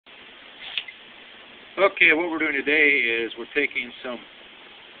Okay, what we're doing today is we're taking some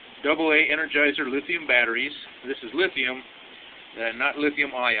AA Energizer lithium batteries. This is lithium, not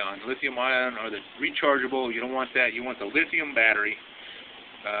lithium ion. Lithium ion are the rechargeable. You don't want that. You want the lithium battery.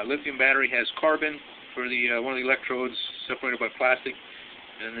 Lithium battery has carbon for the one of the electrodes separated by plastic,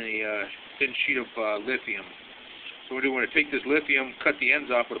 and the thin sheet of lithium. So we're going to take this lithium, cut the ends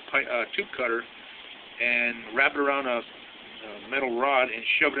off with a tube cutter, and wrap it around a metal rod and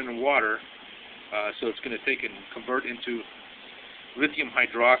shove it in the water. So it's going to take and convert into lithium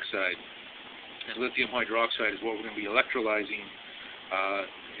hydroxide. And lithium hydroxide is what we're going to be electrolyzing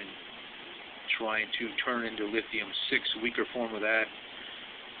and trying to turn into lithium-6, weaker form of that.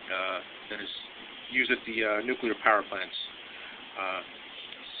 That is used at the nuclear power plants.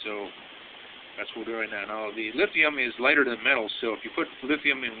 So that's what we're doing right now. Now, the lithium is lighter than metal, so if you put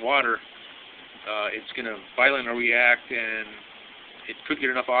lithium in water, it's going to violently react, and it could get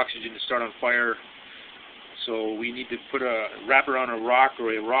enough oxygen to start on fire. So we need to put a wrap around a rock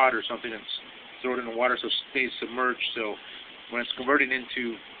or a rod or something and throw it in the water so it stays submerged. So when it's converting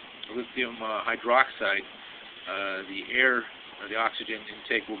into lithium hydroxide, the air, the oxygen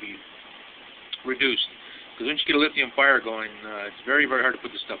intake will be reduced. Because once you get a lithium fire going, it's very, very hard to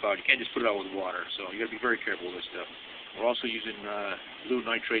put this stuff out. You can't just put it out with water. So you got to be very careful with this stuff. We're also using blue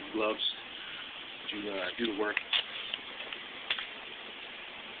nitrate gloves to do the work.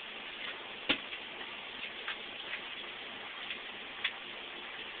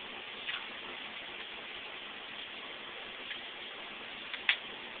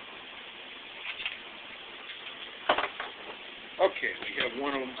 Okay, we have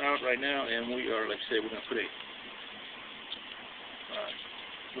one of them out right now, and we are, like I say, we're going to put a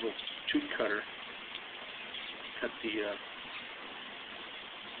little tube cutter, cut the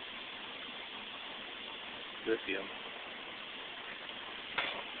lithium.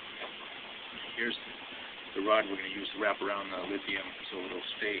 Here's the rod we're going to use to wrap around the lithium so it'll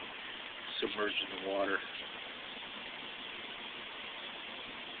stay submerged in the water.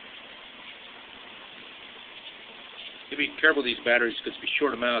 You be careful with these batteries because if you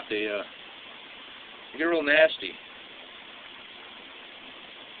short them out, they get real nasty.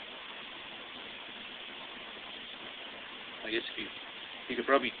 I guess if you could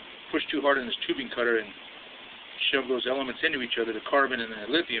probably push too hard on this tubing cutter and shove those elements into each other, the carbon and the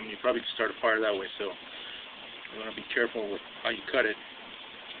lithium, you probably could start a fire that way. So you want to be careful with how you cut it.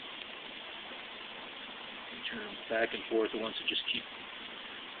 You turn them back and forth, the ones that just keep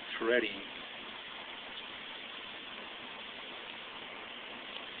threading.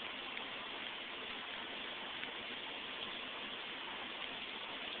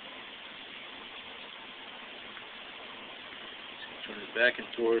 Turn it back and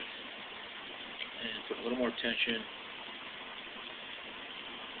forth and put a little more tension.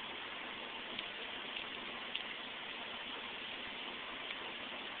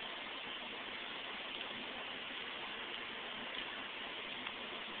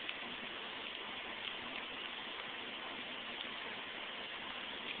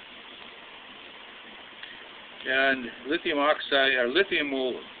 And lithium oxide, or lithium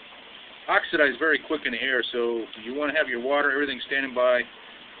will oxidize very quick in the air, so you want to have your water, everything standing by.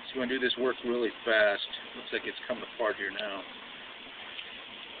 So you want to do this work really fast. Looks like it's coming apart here now.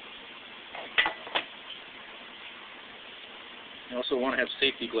 You also want to have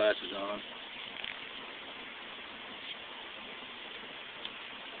safety glasses on.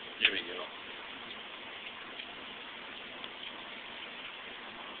 There we go.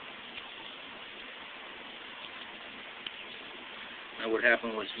 Now what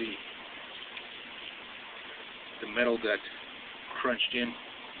happened was the metal got crunched in.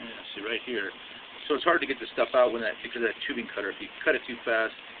 Yeah, see right here. So it's hard to get the stuff out when because of that tubing cutter. If you cut it too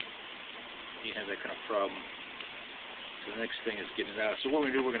fast, you have that kind of problem. So the next thing is getting it out. So what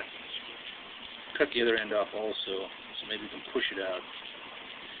we're going to do, we're going to cut the other end off also, so maybe we can push it out.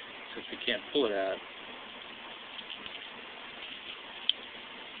 So if we can't pull it out,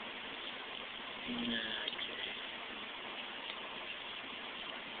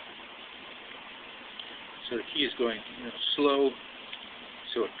 so the key is going slow,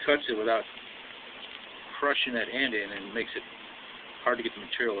 so it cuts it without crushing that end in and makes it hard to get the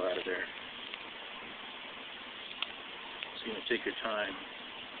material out of there. So you're going to take your time.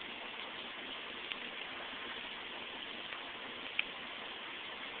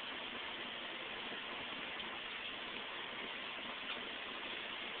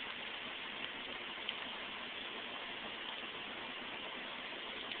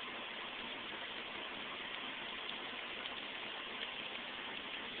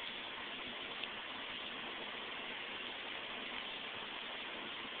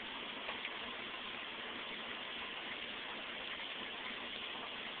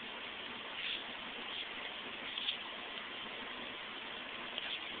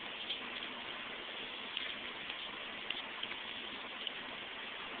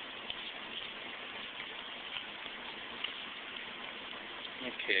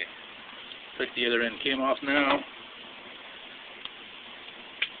 Okay. Looks like the other end came off now.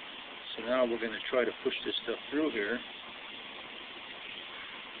 So now we're going to try to push this stuff through here.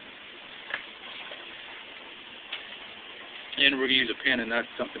 And we're going to use a pen and not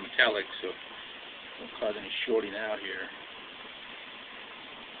something metallic, so it won't cause any shorting out here.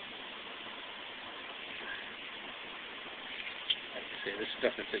 Like I say, this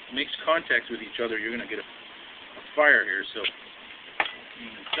stuff, if it makes contact with each other, you're going to get a fire here. So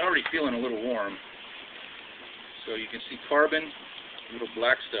it's already feeling a little warm. So you can see carbon, little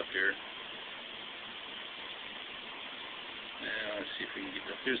black stuff here. Let's see if we can get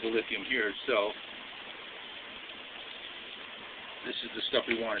that. Here's the lithium here itself. This is the stuff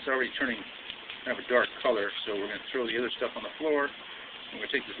we want. It's already turning kind of a dark color, so we're going to throw the other stuff on the floor. And we're going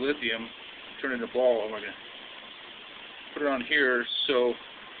to take this lithium, turn it into a ball, and we're going to put it on here so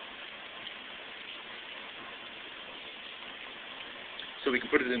we can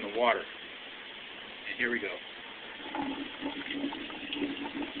put it in the water. And here we go.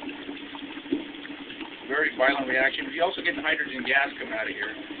 Very violent reaction. You also get hydrogen gas coming out of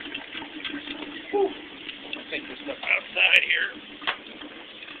here. Whew. I'll take this stuff outside here.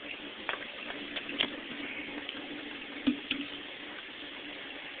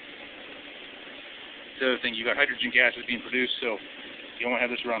 The other thing, you got hydrogen gas is being produced, so you don't want to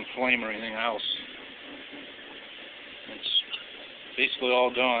have this around flame or anything else. It's basically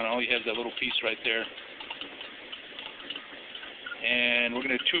all gone. All you have is that little piece right there. And we're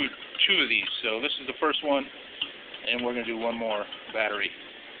going to do two of these. So this is the first one, and we're going to do one more battery.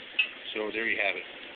 So there you have it.